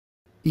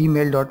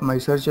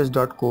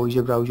Email.mysearches.co is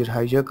a browser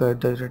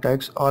hijacker that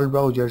attacks all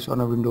browsers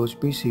on a Windows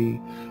PC.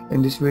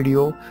 In this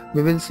video,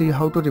 we will see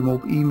how to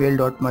remove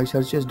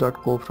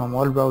email.mysearches.co from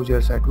all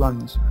browsers at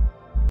once.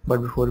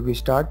 But before we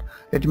start,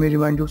 let me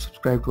remind you to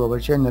subscribe to our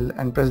channel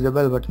and press the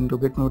bell button to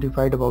get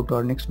notified about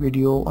our next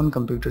video on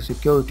computer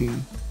security.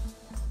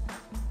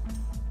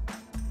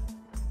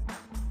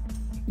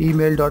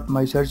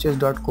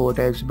 Email.mysearches.co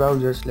attacks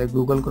browsers like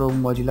Google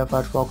Chrome, Mozilla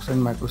Firefox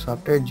and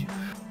Microsoft Edge.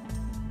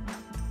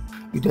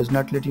 It does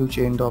not let you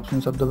change the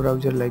options of the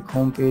browser like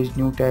home page,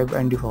 new tab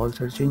and default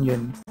search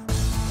engine.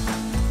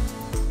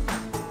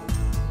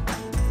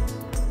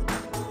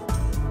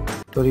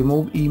 To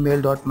remove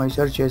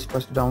email.mysearches,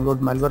 first download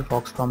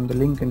Firefox from the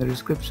link in the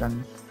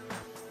description.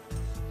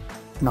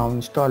 Now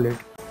install it.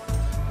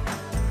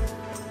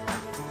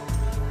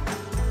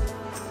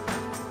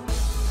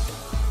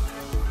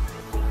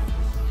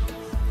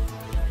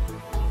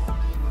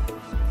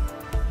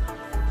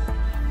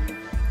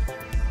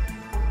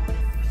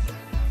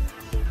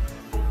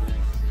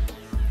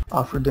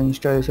 After the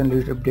installation,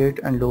 let it update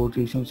and load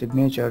recent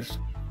signatures.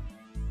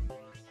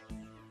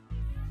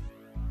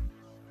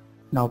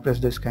 Now press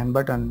the scan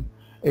button.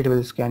 It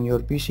will scan your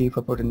PC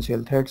for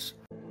potential threats.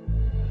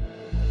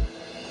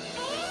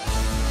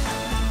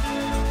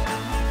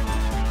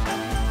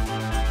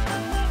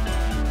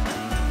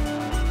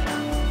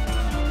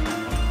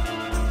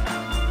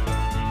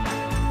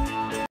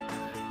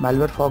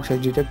 Firefox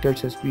has detected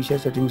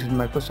suspicious settings in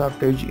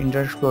Microsoft Edge,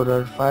 Internet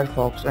Explorer,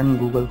 Firefox and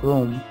Google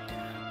Chrome.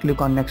 Click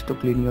on Next to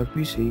clean your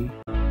PC.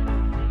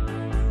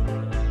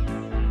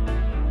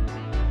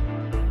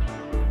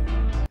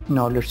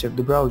 Now let's check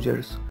the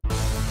browsers.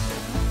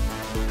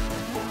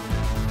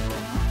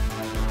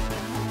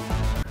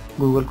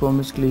 Google Chrome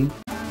is clean.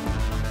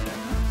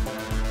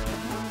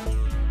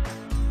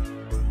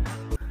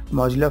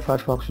 Mozilla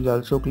Firefox is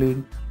also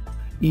clean.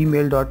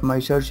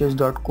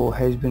 Email.mysearches.co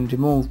has been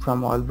removed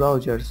from all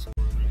browsers.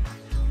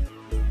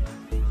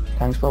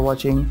 Thanks for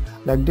watching.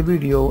 Like the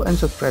video and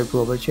subscribe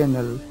to our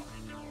channel.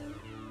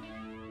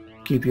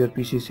 Keep your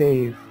PC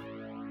safe.